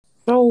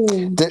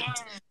so. Did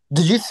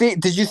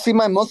Did you see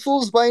my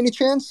muscles by any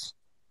chance?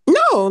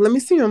 No, let me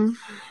see them.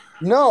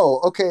 No.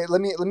 Okay.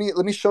 Let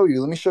me show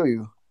you. Let me show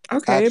you.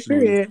 Okay, Actually,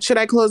 period. Should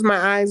I close my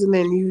eyes and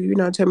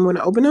then tell me when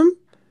to open them?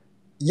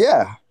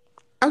 yeah.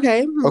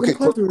 Okay, I'm gonna Okay.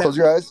 close them now. Close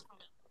your eyes.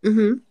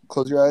 Mm-hmm.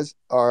 Close your eyes.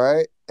 All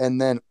right,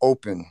 and then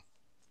open.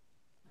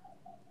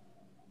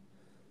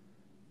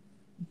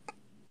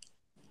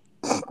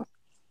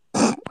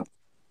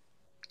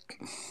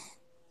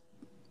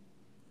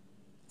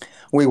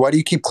 Wait. Why do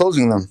you keep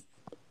closing them?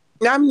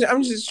 Now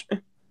I'm just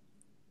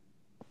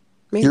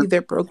maybe You're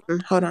they're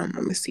broken. Hold on,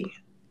 let me see.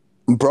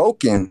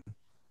 broken.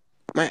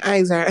 My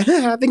eyes are.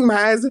 I think my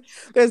eyes.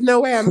 There's no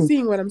way I'm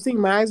seeing what I'm seeing.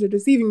 My eyes are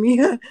deceiving me.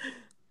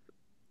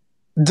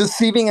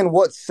 Deceiving in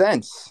what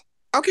sense?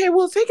 Okay,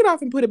 well, take it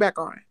off and put it back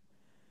on.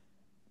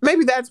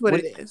 Maybe that's what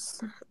What? it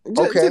is. Just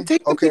Okay.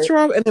 take the Okay. picture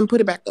off and then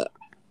put it back up.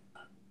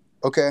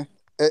 Okay.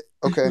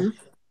 Okay. Mm-hmm.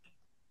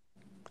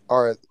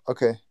 All right.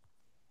 Okay.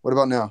 What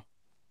about now?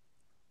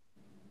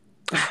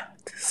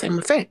 Same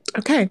effect.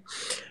 Okay.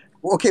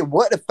 Okay.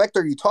 What effect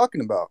are you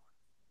talking about?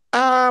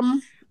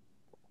 Um.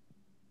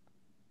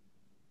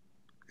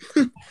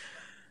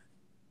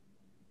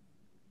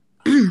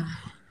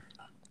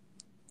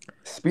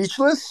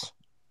 Speechless?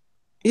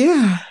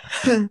 Yeah.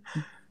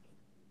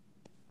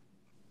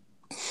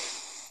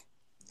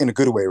 In a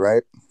good way,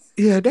 right?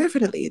 Yeah,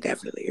 definitely,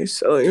 definitely. You're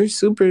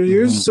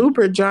Hmm.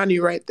 super Johnny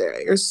right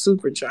there. You're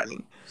super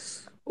Johnny.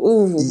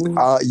 Ooh,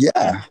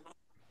 Yeah.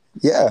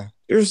 Yeah.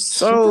 you're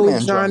so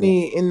Superman Johnny.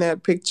 Johnny in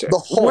that picture. The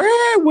Hulk,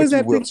 Where was if you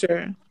that will.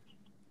 picture?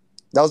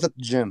 That was at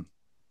the gym.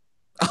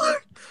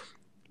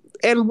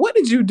 And what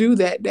did you do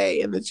that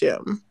day in the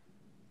gym?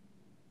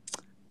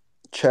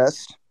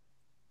 Chest.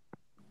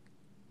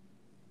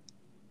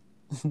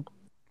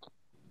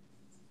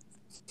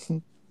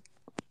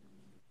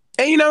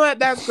 And you know what?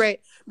 That's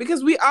great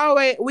because we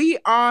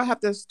all have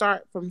to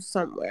start from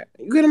somewhere.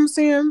 You get what I'm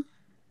saying?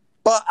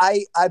 But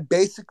I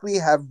basically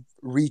have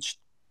reached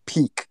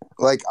peak.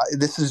 Like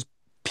this is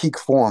peak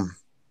form.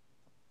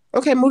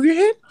 Okay, move your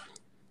head.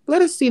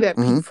 Let us see that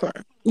Hmm. peak form.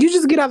 You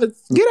just get out of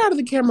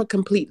the camera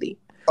completely.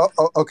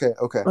 Oh, okay,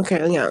 okay.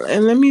 Okay, yeah,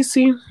 and let me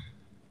see.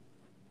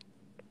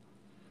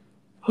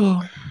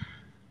 Oh,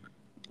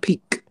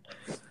 peak.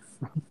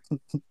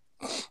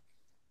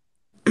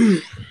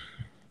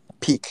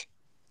 Peak.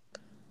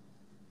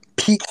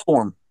 Peak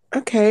form.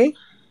 Okay,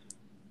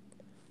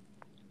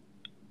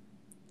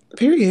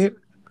 period.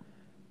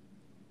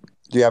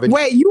 Do you have any,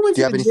 Wait, you went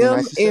Do you to have the anything gym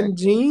nice to say? in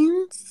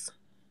jeans?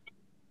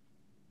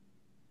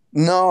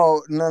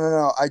 No, no, no,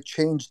 no. I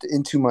changed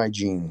into my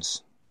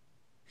jeans.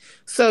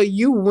 So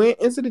you went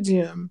into the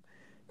gym,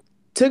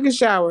 took a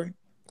shower,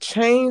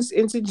 changed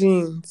into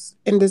jeans,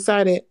 and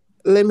decided,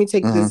 let me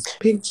take Hmm. this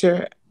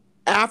picture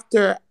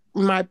after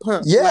my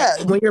pump, like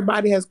Yeah. when your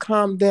body has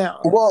calmed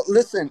down. Well,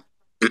 listen.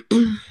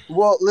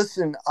 Well,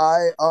 listen.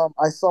 I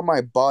saw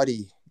my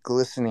body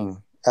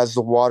glistening as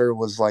the water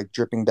was like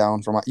dripping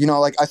down from my.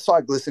 Like I saw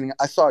it glistening.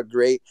 I saw it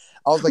great.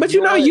 I was like, But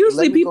you know what? Let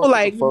usually me go people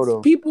take a like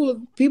photo.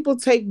 people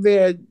take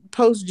their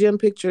post gym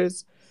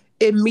pictures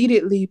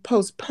immediately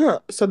post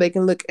pump so they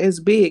can look as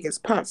big as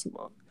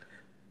possible.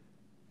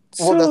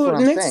 Well, that's So what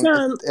I'm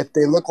saying. If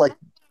they look like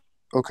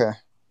okay.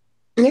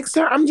 next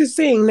time I'm just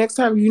saying next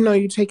time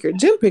you take your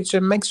gym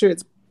picture, make sure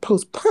it's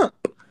post pump.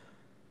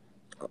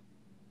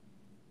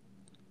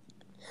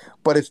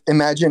 But if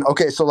imagine,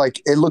 okay, so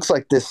like it looks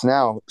like this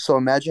now. So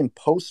imagine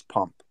post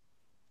pump.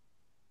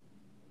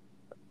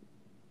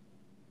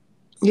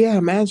 Yeah,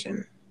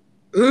 imagine.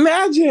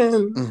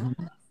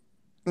 Mhm.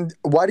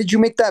 Why did you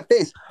make that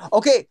face?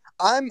 Okay,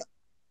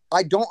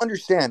 I don't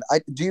understand.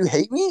 I Do you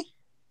hate me?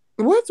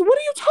 What are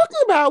you talking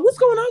about? What's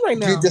going on right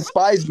Do you now?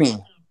 despise me?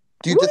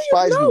 Do you What are you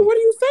despise no? me? What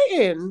are you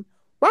saying?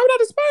 Why would I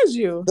despise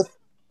you? The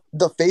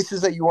the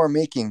faces that you are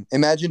making.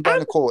 Imagine by I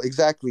Nicole.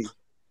 Exactly.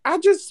 I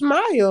just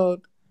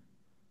smiled.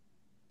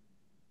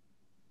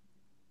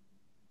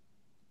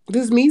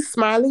 Does me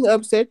smiling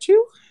upset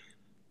you?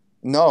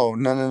 No,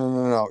 no, no, no,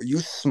 no, no. You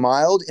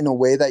smiled in a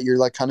way that you're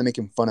like kind of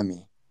making fun of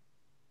me.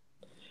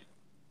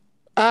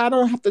 I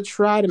don't have to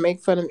try to make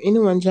fun of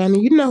anyone,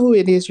 Johnny. You know who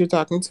it is you're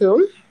talking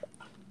to.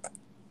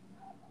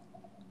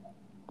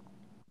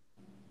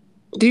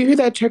 Do you hear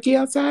that turkey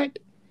outside?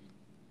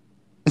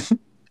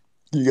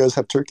 You guys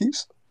have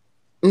turkeys?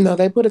 No,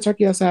 they put a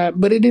turkey outside,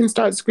 but it didn't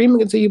start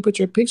screaming until you put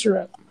your picture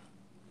up.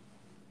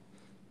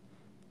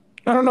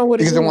 I don't know what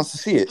it Because it wants to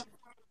is. see it.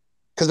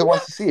 Because it What?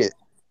 wants to see it.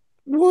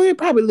 Well, it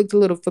probably looked a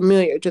little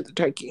familiar to the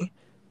turkey.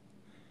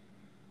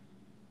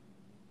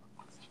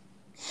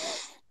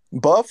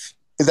 Buff?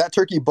 Is that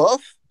turkey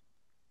buff?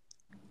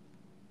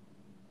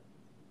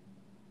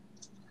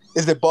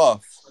 Is it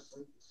buff?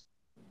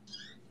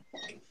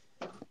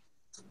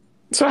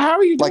 So how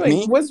are you Like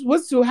doing?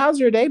 me? How's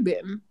your day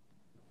been?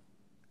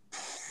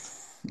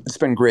 It's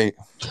been great.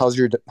 How's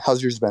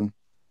yours been?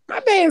 My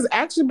day has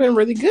actually been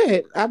really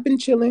good. I've been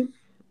chilling,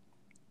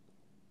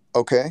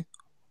 Okay.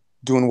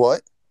 Doing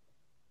what?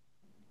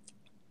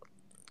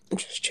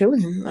 just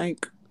chilling.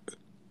 Like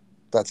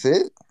That's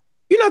it?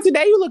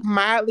 today you look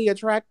mildly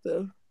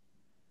attractive.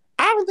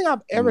 I don't think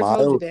I've ever told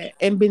you Mild. that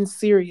and been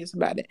serious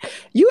about it.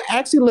 You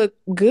actually look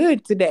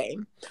good today.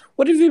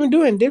 What have you been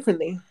doing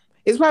differently?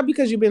 It's probably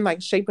because you've been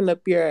like shaping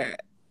up your.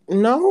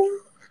 No.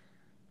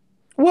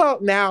 Well,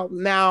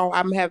 now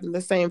I'm having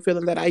the same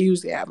feeling that I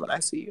usually have when I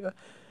see you.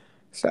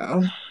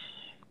 So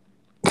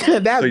So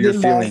that you're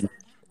didn't last feeling.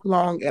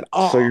 long at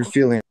So you're all.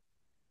 feeling.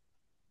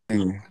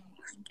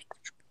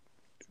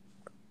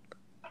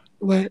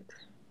 What?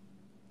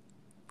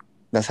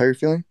 That's how you're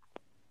feeling.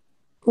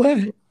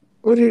 What?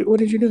 What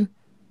did you do?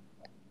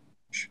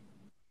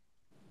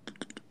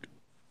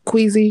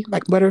 Queasy,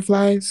 like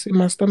butterflies in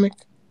my stomach.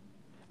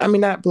 I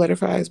mean, not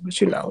butterflies, but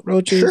Sure.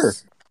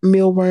 roaches,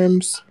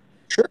 mealworms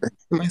Sure.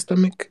 in my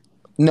stomach.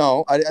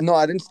 No, I didn't.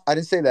 I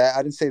didn't say that.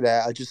 I didn't say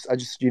that. I just.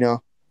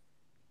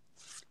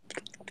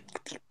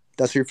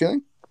 That's what you're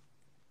feeling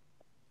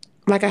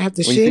Like I have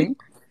to when you see shit. me.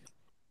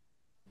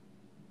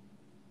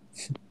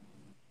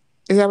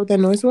 Is that what that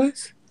noise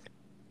was?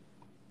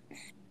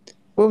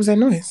 What was that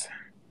noise?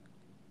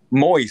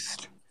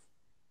 Moist.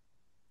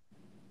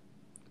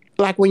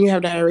 Like when you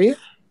have diarrhea?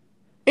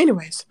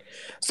 Anyways,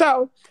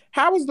 so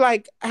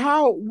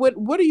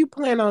what do you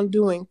plan on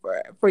doing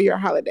for your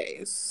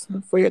holidays,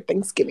 for your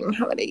Thanksgiving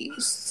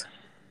holidays?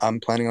 I'm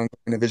planning on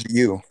going to visit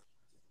you.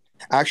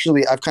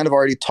 Actually, I've kind of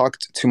already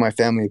talked to my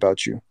family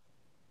about you.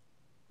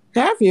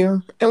 Have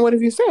you? And what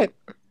have you said?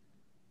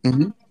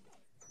 Hmm.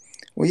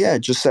 Well, yeah,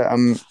 just that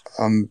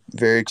I'm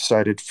very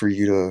excited for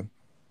you to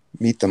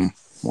meet them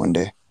one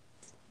day.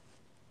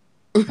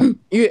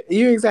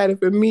 You excited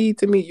for me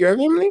to meet your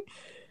family?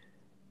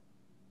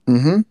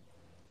 Hmm.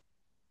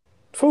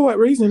 For what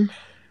reason?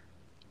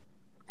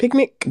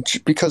 Picnic?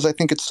 Because I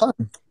think it's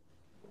time.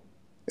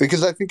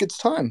 Because I think it's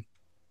time.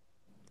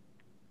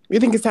 You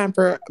think it's time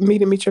for me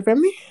to meet your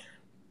family?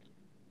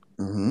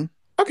 Hmm.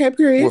 Okay, Well,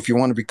 period. if you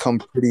want to become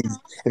pretty,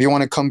 if you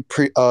want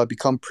to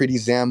become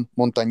Prettyaxme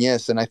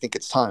Montanez, then I think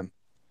it's time.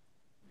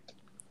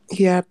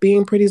 Yeah,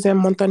 being pretty Zen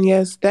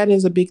Montanez, that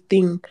is a big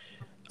thing.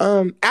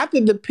 After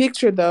the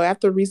picture though,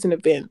 after recent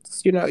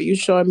events, you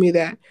showing me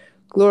that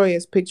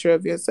glorious picture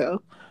of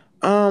yourself.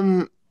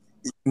 Um,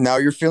 Now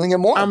you're feeling it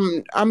more.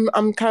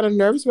 I'm kind of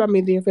nervous about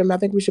meeting your family. I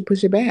think we should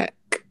push it back.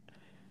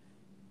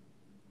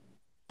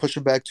 Push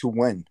it back to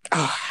when?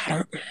 Oh,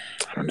 I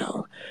don't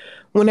know.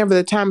 Whenever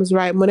the time is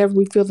right, whenever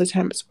we feel the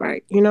time is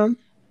right. Well,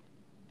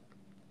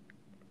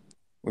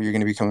 you're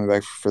going to be coming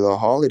back for the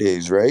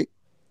holidays, right?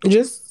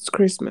 Just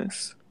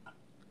Christmas.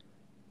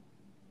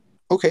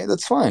 Okay,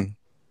 that's fine.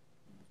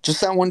 Just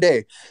that one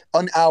day,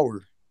 an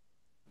hour.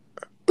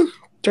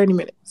 30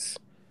 minutes.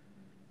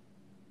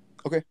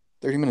 Okay,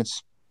 30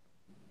 minutes.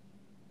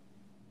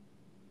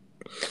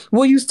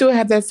 Will you still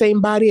have that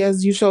same body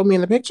as you showed me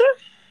in the picture?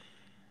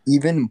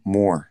 Even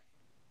more.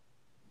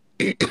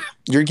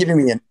 You're giving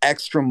me an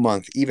extra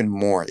month, even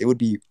more. It would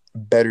be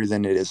better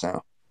than it is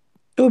now.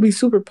 It would be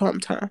super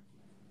pumped, huh?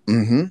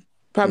 Mm-hmm.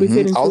 Probably Mm-hmm.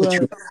 fit into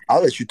a.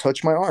 I'll let you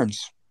touch my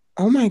arms.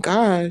 Oh my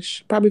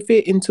gosh! Probably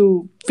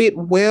fit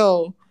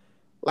well,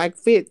 like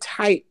fit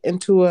tight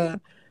into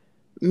a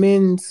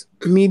men's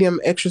medium,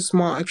 extra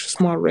small,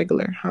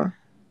 regular, huh?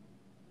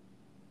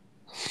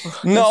 Ugh,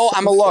 that No,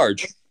 I'm a sounds.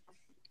 large.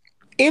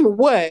 In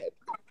what?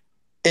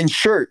 In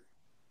shirt.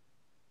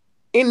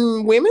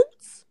 In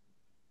women's?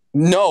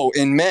 No,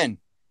 in men.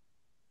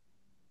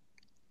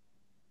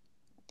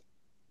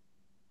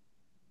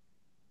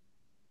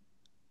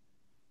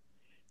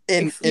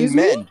 In Excuse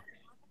me? men.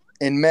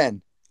 In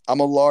men. I'm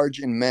a large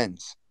in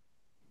men's.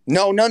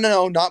 No, no, no,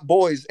 no, not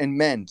boys, in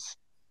men's.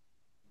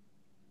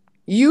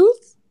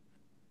 Youth?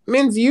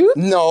 Men's youth?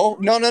 No,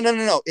 no, no, no,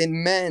 no, no.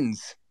 In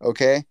men's.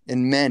 Okay?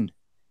 In men.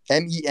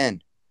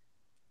 MEN.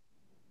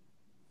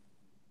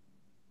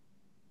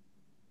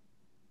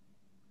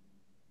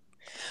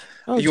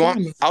 Oh, You want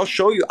Johnny. I'll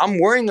show you. I'm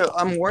wearing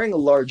a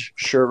large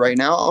shirt right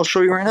now. I'll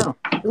show you right now.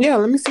 Yeah,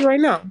 let me see right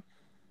now.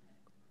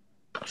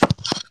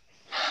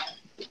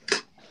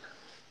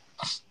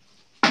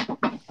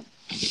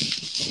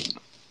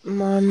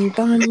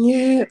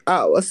 Montañez.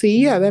 Oh, well, see,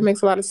 yeah, that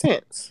makes a lot of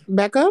sense.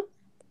 Back up.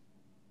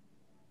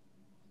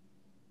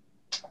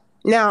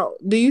 Now,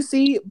 do you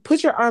see?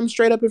 Put your arms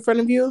straight up in front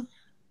of you.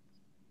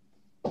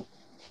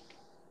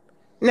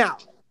 Now,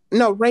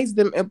 no, raise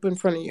them up in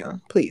front of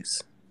you,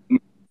 please.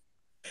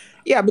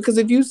 Yeah, because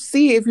if you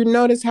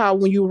notice how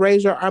when you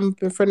raise your arm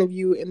up in front of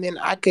you, and then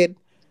I could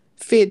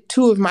fit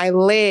two of my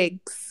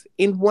legs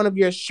in one of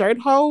your shirt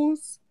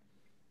holes,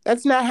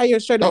 that's not how your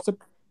shirt No, is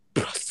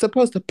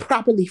supposed to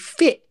properly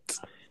fit,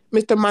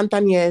 Mr.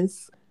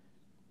 Montanez.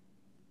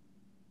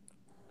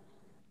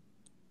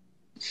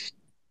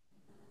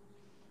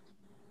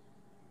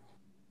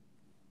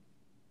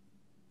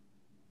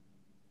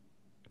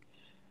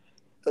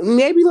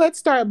 Maybe let's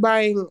start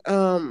buying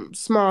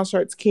small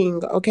shirts,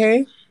 King,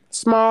 okay?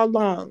 Small,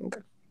 long.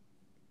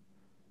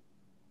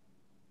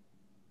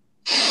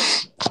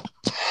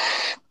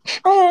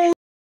 Oh,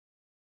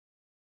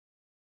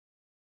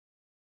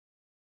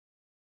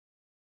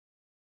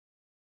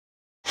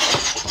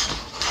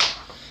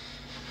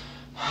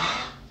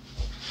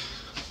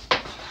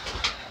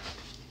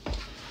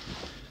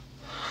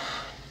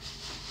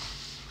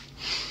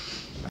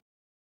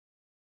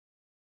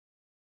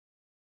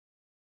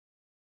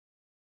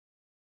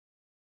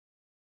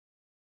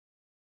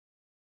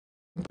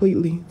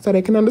 completely so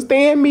they can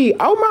understand me.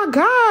 Oh my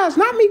gosh,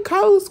 not me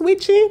code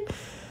switching.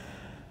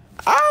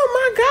 Oh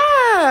my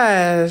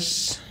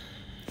gosh.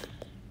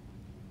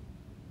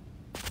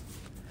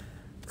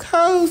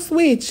 Code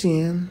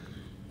switching.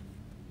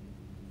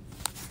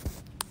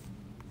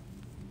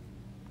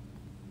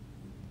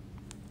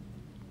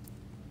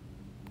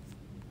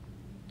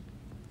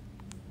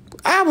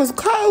 I was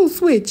code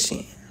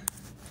switching.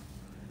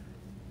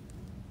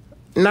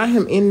 Not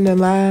him in the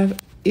live.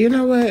 You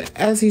know what?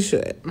 As he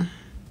should.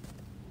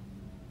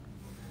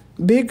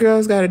 Big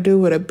girls gotta do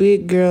what a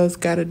big girl's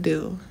gotta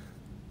do.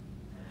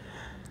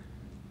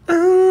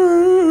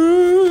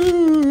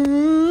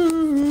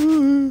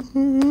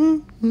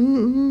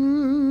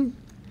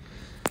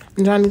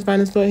 Johnny's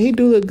finest foot. He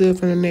do look good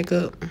from the neck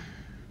up.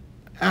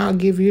 I'll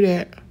give you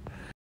that.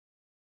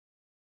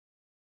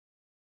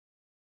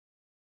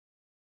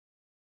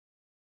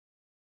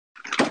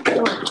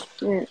 Oh,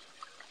 shit.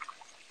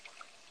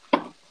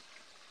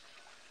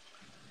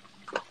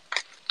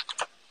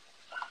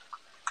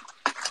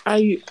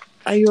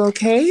 Are you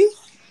okay?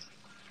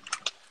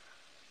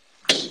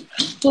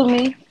 To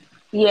me?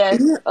 Yes.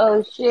 Yeah.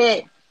 Oh,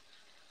 shit.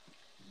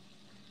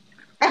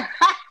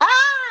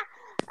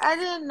 I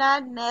did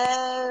not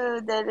know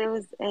that it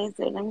was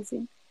answered. Let me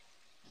see.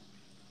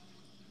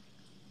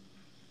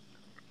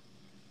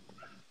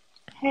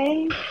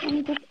 Hey,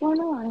 what's going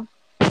on?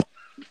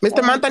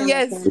 Mr.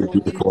 Montanez.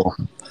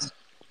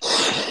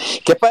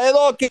 ¿Qué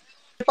pedo? ¿Qué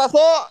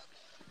pasó?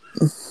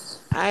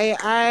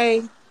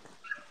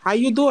 How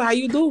you do? How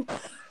you do?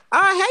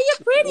 Oh, hey,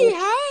 you're pretty.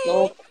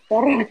 Hey.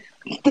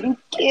 Thank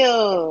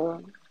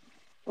you.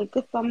 Thank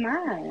you so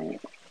much.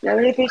 I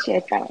really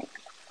appreciate that.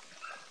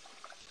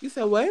 You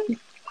said what?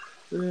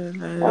 I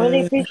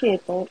really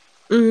appreciate that.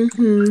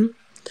 Mm-hmm.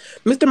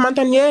 Mr.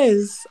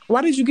 Montanez,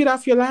 why did you get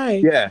off your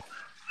live? Yeah.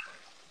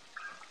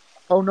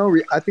 Oh, no.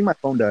 I think my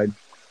phone died.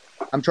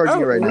 I'm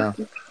charging it right now.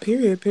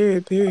 Period.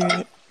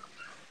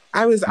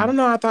 I don't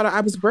know. I thought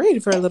I was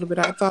worried for a little bit.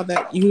 I thought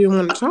that you didn't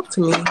want to talk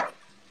to me.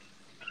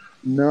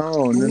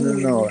 No. It was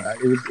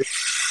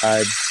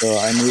so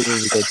I needed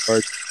to go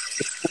charge.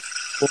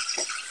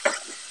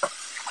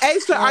 Hey,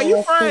 so are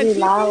you frying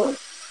chicken? Loud.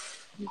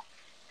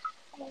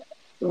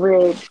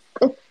 Ribs.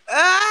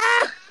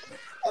 That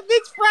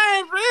bitch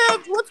frying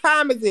ribs. What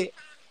time is it?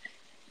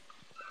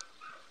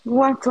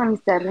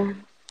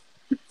 1:27.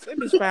 That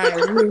bitch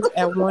frying ribs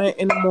at 1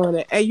 in the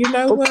morning. Hey, you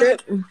know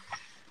what?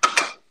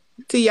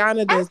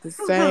 Tiana does the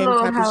same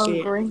type of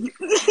shit.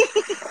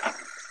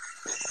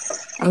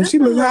 Oh, she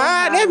was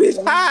high. That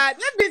bitch high.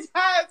 That bitch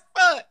high as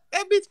fuck.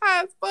 That bitch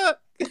high as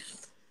fuck.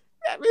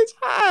 That bitch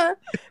high.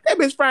 That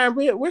bitch frying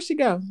ribs. Where'd she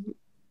go?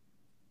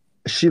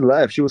 She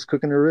left. She was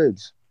cooking her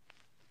ribs.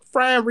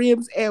 Frying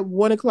ribs at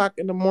 1 o'clock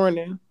in the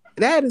morning.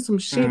 That is some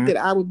shit that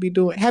I would be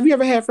doing. Have you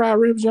ever had fried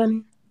ribs,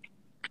 Johnny?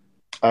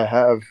 I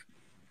have.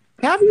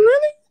 Have you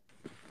really?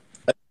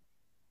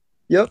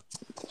 Yep.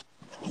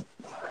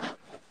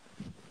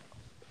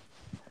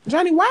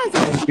 Johnny, why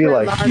is it be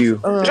like large, you?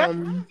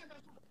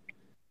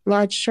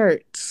 Large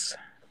shirts.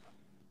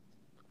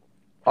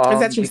 Is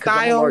that your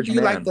style? Do you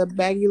like the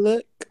baggy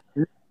look?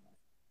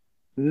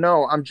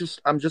 No, I'm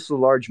just a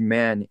large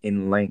man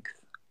in length.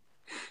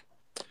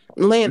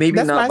 Maybe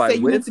that's why I say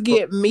you need to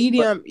get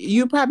medium.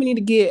 You probably need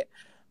to get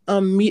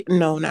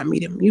no, not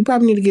medium. You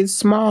probably need to get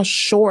small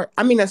short.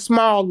 I mean a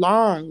small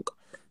long.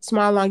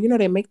 Small long. You know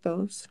they make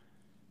those.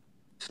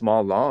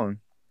 Small long.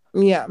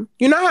 Yeah.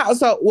 You know how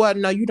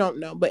no, you don't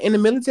know. But in the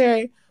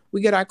military,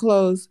 we get our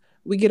clothes,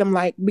 we get them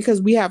like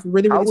because we have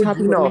really How would top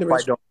you know if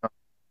I don't know?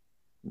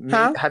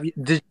 Huh?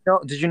 Did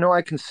you know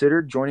I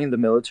considered joining the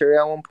military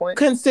at one point?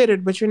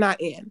 Considered, but you're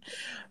not in.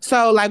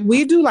 So like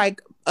we do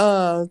like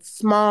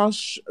small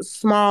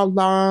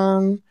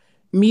long,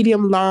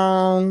 medium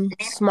long,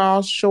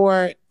 small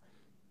short.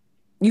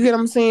 You get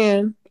what I'm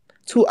saying?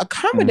 To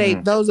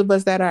accommodate those of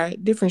us that are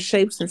different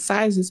shapes and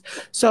sizes.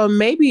 So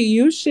maybe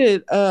you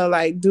should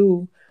like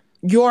do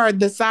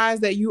the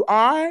size that you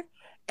are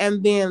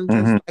and then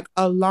just like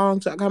a long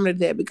to accommodate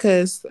that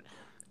because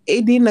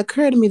it didn't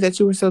occur to me that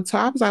you were so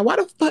tall. I was like, why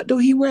the fuck do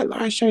he wear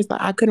large shirts?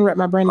 Like I couldn't wrap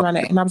my brain around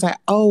that. And I was like,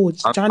 oh,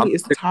 Johnny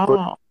is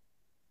tall.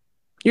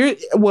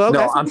 That's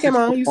what came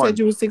on. You said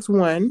you were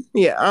 6'1".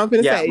 Yeah, I'm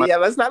gonna say,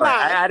 let's not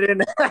lie. I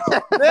didn't.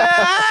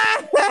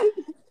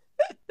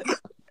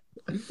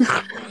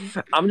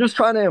 I'm just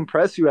trying to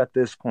impress you at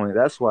this point.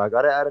 That's why I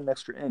gotta add an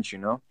extra inch, you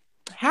know?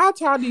 How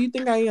tall do you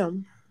think I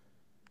am?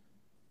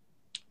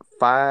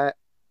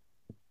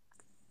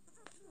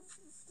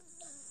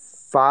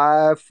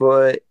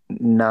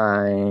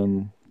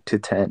 5'9" to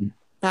 10.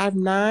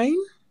 5'9"?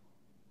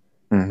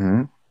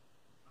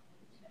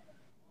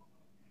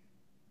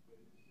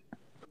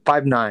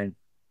 5'9".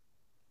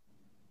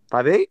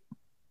 5'8"?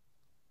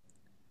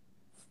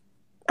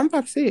 I'm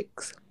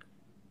 5'6".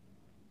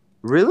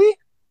 Really?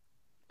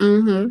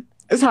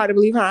 It's hard to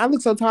believe, huh? I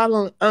look so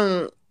tall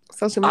on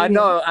social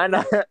media. I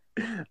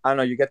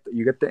know. You get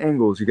the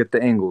angles. You get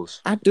the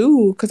angles. I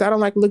do, because I don't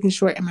like looking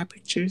short in my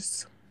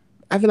pictures.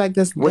 I feel like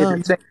that's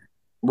dumb.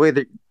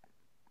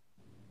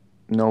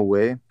 No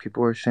way.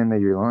 People are saying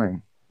that you're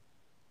lying.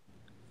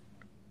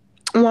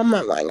 Well, I'm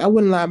not lying. I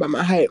wouldn't lie about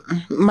my height.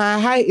 My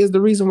height is the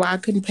reason why I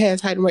couldn't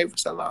pass height and weight for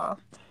so long.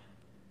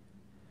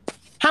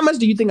 How much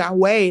do you think I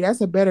weigh?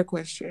 That's a better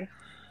question.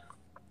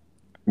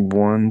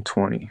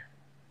 120.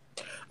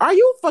 Are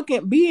you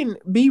fucking be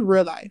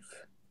real life?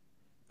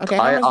 Okay,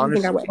 how I much do you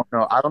think I honestly weigh? don't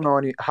know. I don't know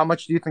any. How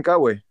much do you think I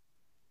weigh?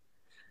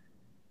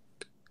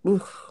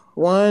 Oof,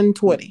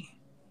 120.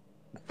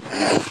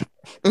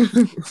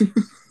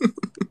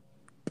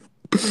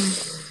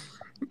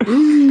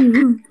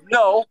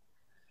 No,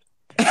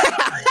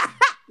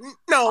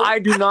 No, I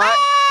do not.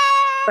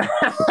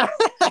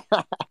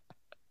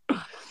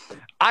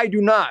 I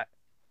do not.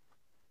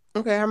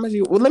 Okay, how much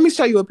you? Well, let me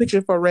show you a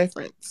picture for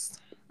reference.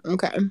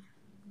 Okay.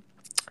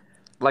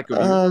 Like of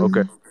you?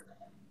 Okay.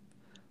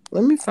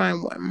 Let me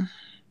find one.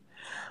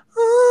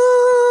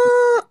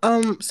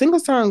 Single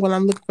song. When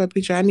I'm looking for a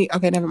picture, I need.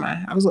 Okay, never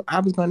mind. I was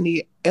gonna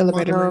need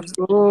elevator verse.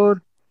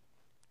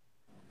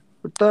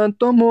 Por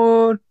tanto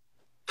amor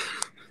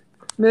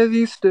me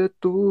diste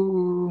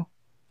tú.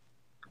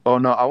 Oh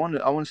no, I want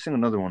to sing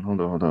another one.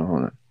 Hold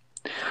on.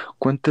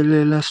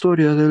 Cuéntale la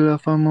historia de la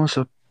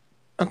famosa.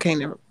 Okay,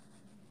 never.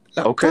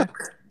 No, Okay.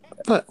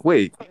 Fuck.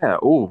 Wait. Yeah.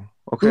 Oh.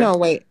 Okay. No,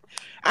 wait.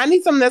 I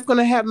need something that's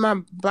gonna have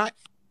my body.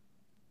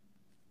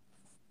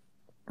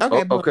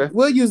 Okay, but okay.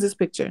 we'll use this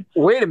picture.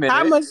 Wait a minute.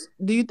 How much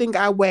do you think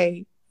I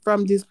weigh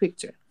from this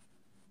picture?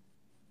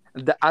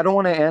 I don't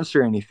want to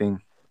answer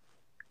anything.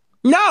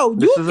 No,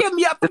 you give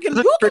me a fucking.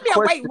 You give me a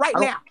weight right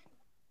now.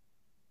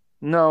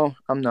 No,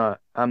 I'm not.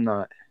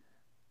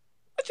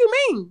 What you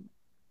mean?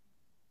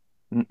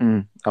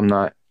 I'm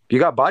not. You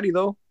got body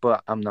though,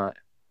 but I'm not.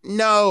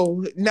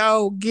 No,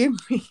 give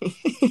me.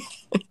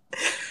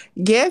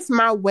 Guess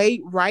my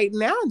weight right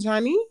now,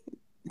 Johnny.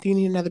 Do you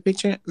need another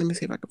picture? Let me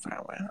see if I can find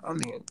one. I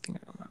don't even think I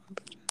can find one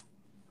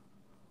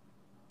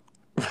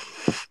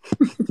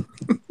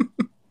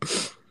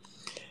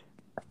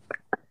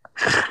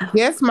picture.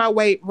 Guess my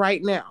weight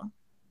right now.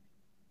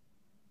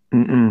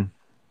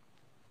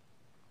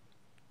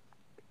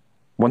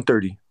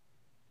 130.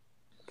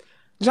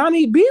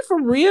 Johnny, be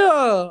for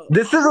real.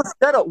 This is a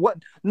setup. What?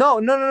 No.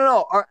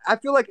 I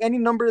feel like any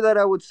number that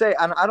I would say,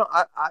 and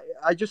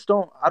I just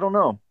don't. I don't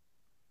know.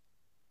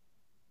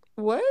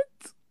 What?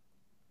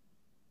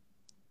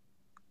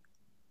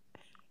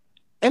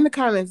 In the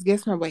comments,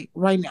 guess my weight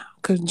right now,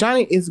 because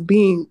Johnny is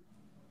being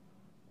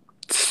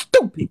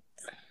stupid.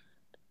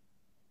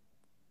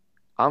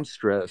 I'm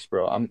stressed,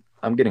 bro.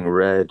 I'm getting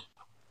red.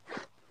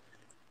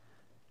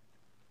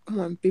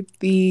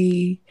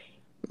 150,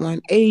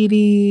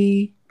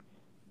 180,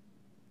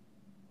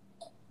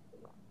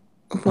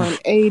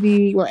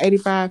 180,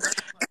 185.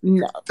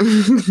 No,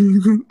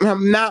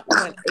 I'm not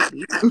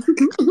 180.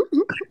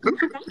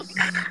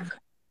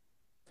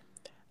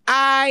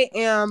 I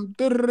am.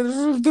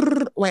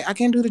 Wait, I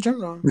can't do the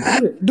drum roll.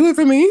 Do it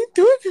for me.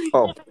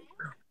 Oh.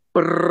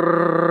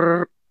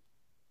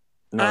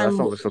 No, that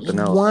sounds like something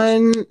else.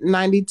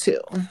 192.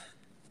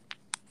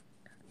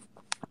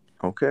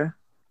 Okay.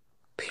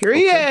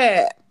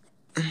 Period.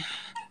 Okay.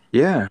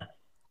 Yeah.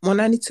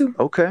 192.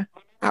 Okay.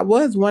 I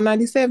was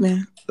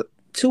 197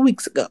 2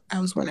 weeks ago. I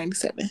was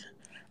 197.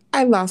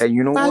 I lost. And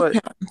you know 5 what?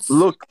 pounds.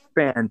 Look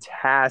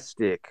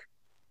fantastic.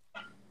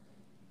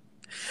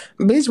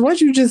 Bitch, weren't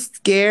you just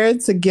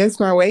scared to guess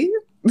my weight?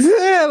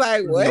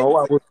 Like what? No,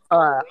 I was.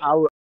 I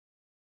was.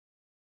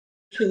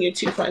 Between your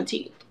two front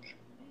teeth.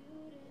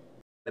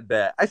 I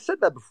bet. I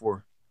said that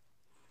before.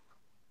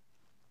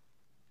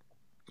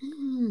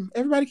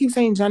 Everybody keeps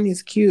saying Johnny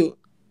is cute.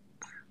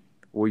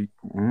 Well,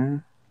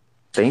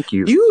 thank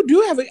you. You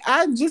do have.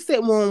 I just said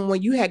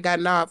when you had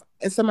gotten off,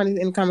 and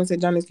somebody in the comments said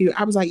Johnny's cute.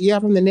 I was like, yeah,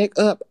 from the neck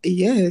up,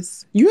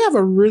 yes. You have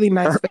a really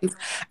nice face.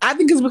 I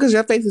think it's because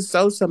your face is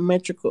so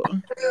symmetrical.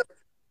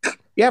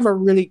 You have a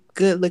really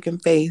good looking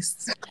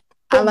face.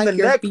 From I like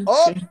your neck feature.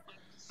 Up.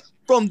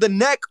 From the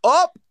neck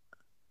up.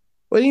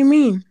 What do you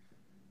mean?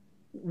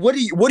 What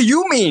do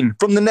you mean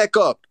from the neck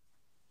up?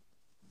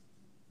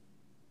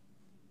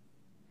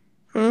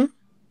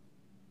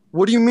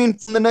 What do you mean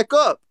from the neck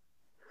up?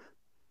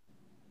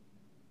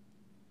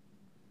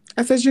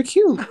 I said you're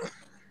cute.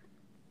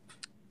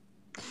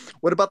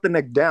 What about the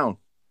neck down?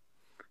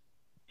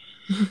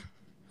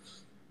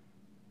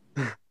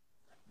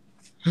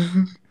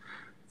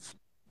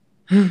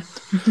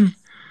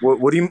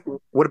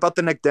 What about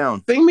the neck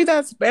down? Sing me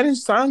that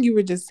Spanish song you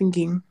were just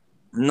singing.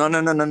 No.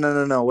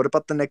 What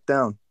about the neck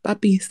down?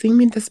 Papi, sing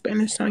me the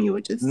Spanish song you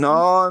were just singing.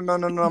 No,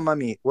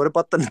 mami. What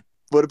about the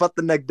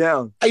neck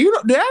down? You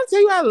know, did I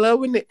tell you I love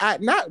when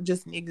not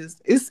just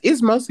niggas.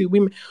 It's mostly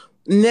women.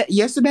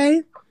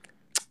 Yesterday,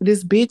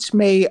 this bitch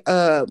made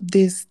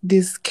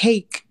this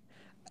cake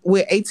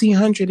with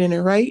 1800 in it,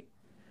 right?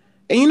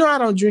 And you know I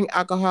don't drink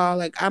alcohol.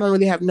 Like I don't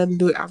really have nothing to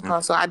do with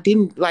alcohol, so I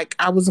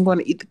wasn't going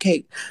to eat the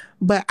cake,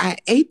 but I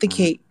ate the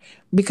cake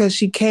because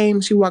she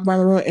walked by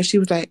my room and she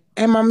was like,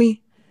 "Hey,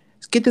 mommy,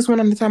 get this one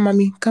on the top,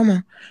 mommy. Come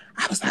on."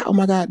 I was like, "Oh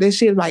my god!" That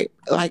shit like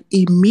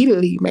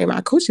immediately made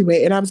my coochie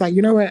wet, and I was like,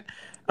 "You know what?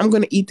 I'm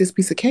gonna eat this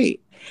piece of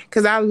cake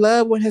because I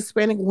love when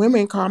Hispanic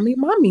women call me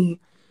mommy.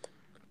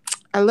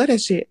 I love that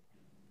shit."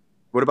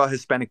 What about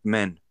Hispanic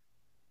men?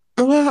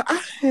 Well,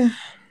 you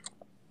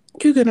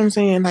get what I'm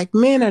saying? Like,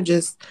 men are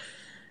just,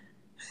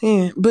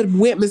 yeah. But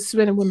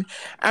Hispanic women.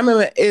 I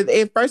remember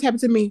it first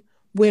happened to me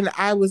when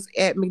I was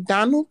at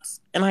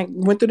McDonald's and I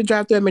went through the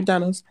drive-thru at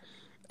McDonald's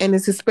and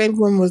this Hispanic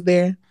woman was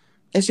there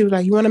and she was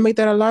like, "You want to make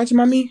that a large,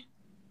 mommy?"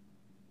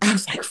 I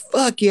was like,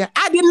 "Fuck yeah!"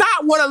 I did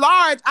not want a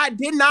large. I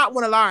did not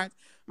want a large,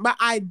 but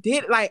I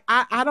did. Like,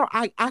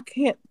 I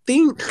can't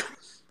think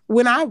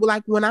when I'm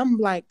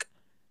like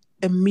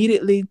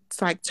immediately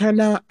like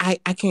turned on. I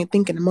can't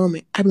think in the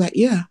moment. I'd be like,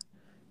 yeah,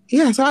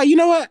 yeah. So you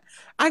know what?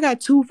 I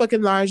got 2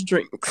 fucking large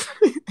drinks,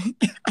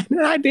 and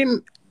I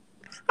didn't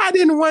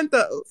want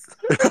those.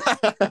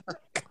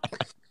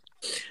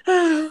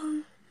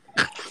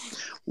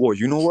 Well,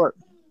 you know what,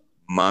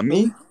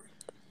 mommy,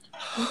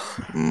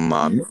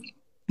 mommy,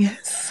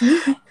 Yes.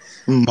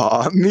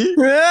 mommy,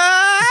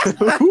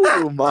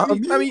 ooh, mommy.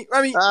 Mommy.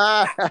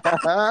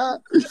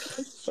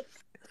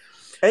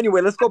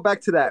 Anyway, let's go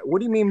back to that. What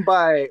do you mean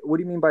by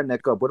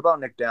neck up? What about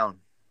neck down?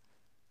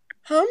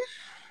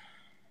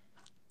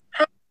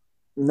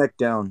 Neck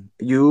down.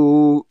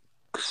 You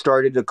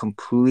started a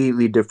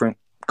completely different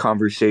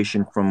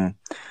conversation from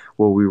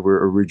what we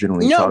were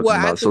originally talking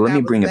about. So let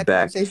me bring it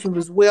back. That conversation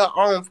was well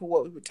on for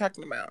what we were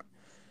talking about.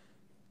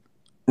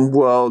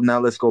 Well, now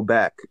let's go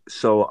back.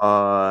 So,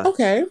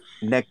 okay.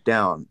 Neck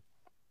down.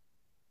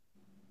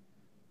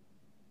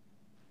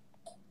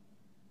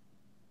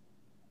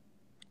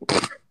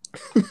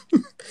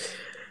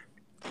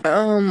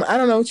 I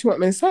don't know what you want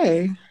me to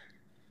say,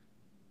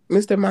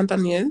 Mr.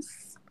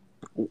 Montanez.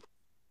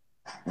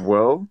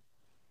 Well,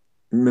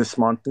 Miss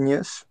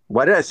Montanez.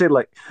 Why did I say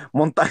like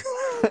Montanez?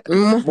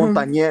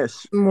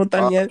 Montanez.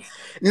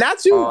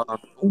 Not you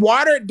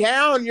watered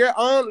down your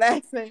own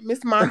last name,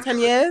 Miss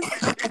Montanez.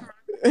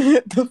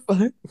 The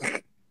fuck?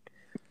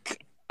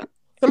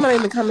 Somebody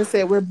in the comments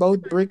said we're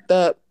both bricked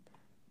up.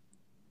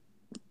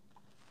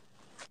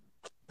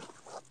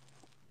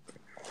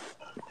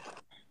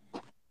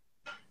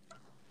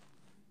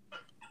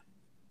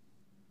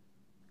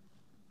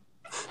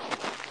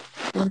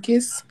 Want a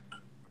kiss?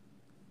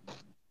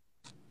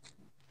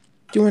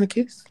 Do you want a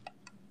kiss?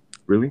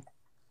 Really?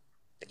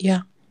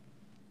 Yeah.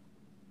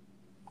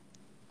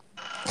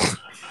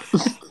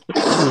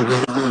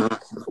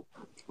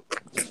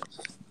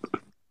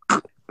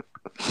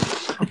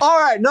 All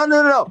right.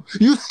 No.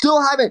 You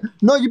still haven't.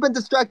 No, you've been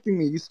distracting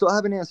me. You still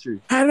haven't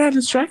answered. How did I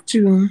distract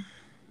you?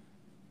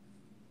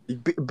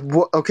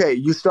 Okay,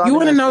 you still haven't. You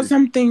want to know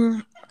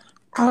something?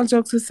 All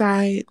jokes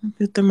aside,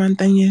 Mr.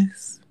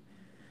 Montanez.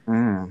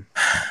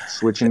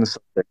 Switching the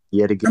subject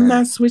yet again. I'm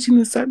not switching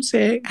the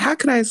subject. How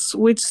could I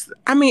switch?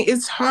 I mean,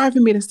 it's hard for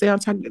me to stay on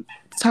talking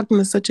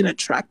to such an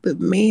attractive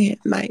man.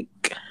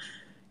 Like,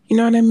 you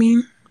know what I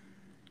mean?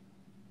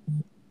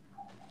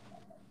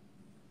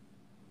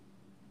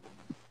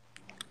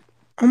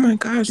 Oh my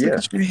gosh, look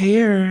at your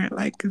hair.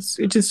 Like, it's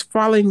just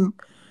falling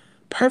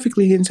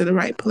perfectly into the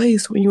right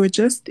place when you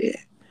adjust it.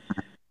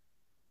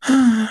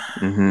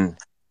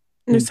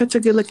 You're such a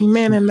good looking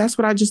man, and that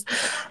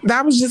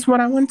was just what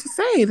I wanted to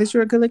say, that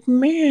you're a good looking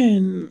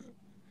man.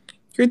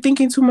 You're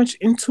thinking too much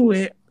into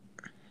it.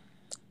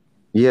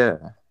 Yeah.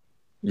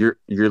 You're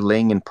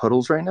laying in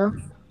puddles right now?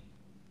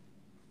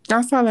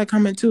 I saw that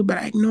comment too, but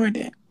I ignored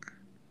it.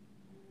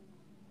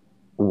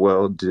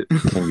 Well,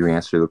 can you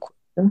answer the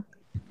question?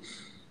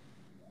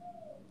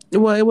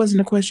 Well, it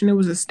wasn't a question, it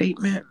was a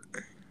statement.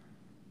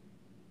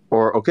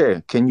 Or,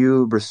 okay, can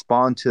you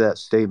respond to that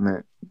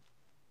statement?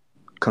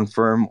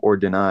 Confirm or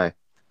deny?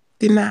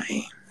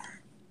 Deny.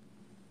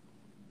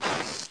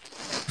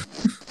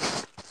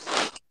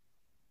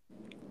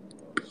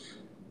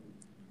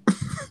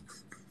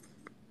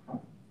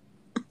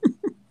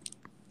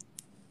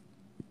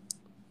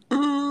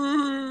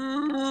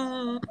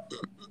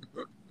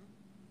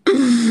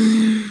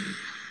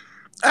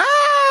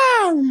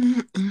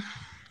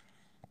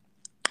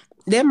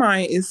 That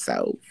mind is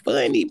so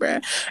funny,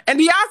 bruh. And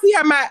do y'all see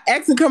how my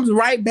accent comes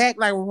right back,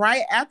 like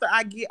right after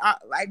I get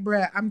like,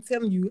 bruh, I'm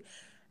telling you,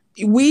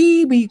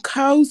 we be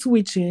code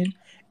switching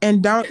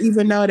and don't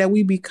even know that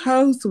we be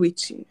code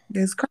switching.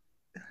 That's crazy.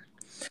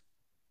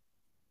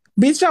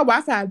 Bitch, your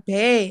Wi-Fi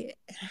bad.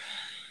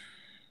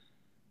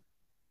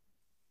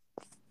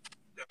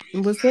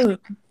 What's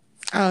up?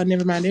 Oh,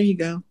 never mind. There you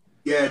go.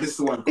 Yeah, this is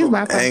the one.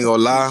 I ain't gonna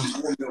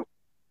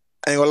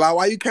lie.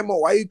 Why you came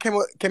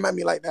at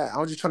me like that? I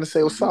was just trying to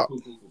say what's up.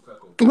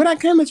 What I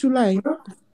came at you like?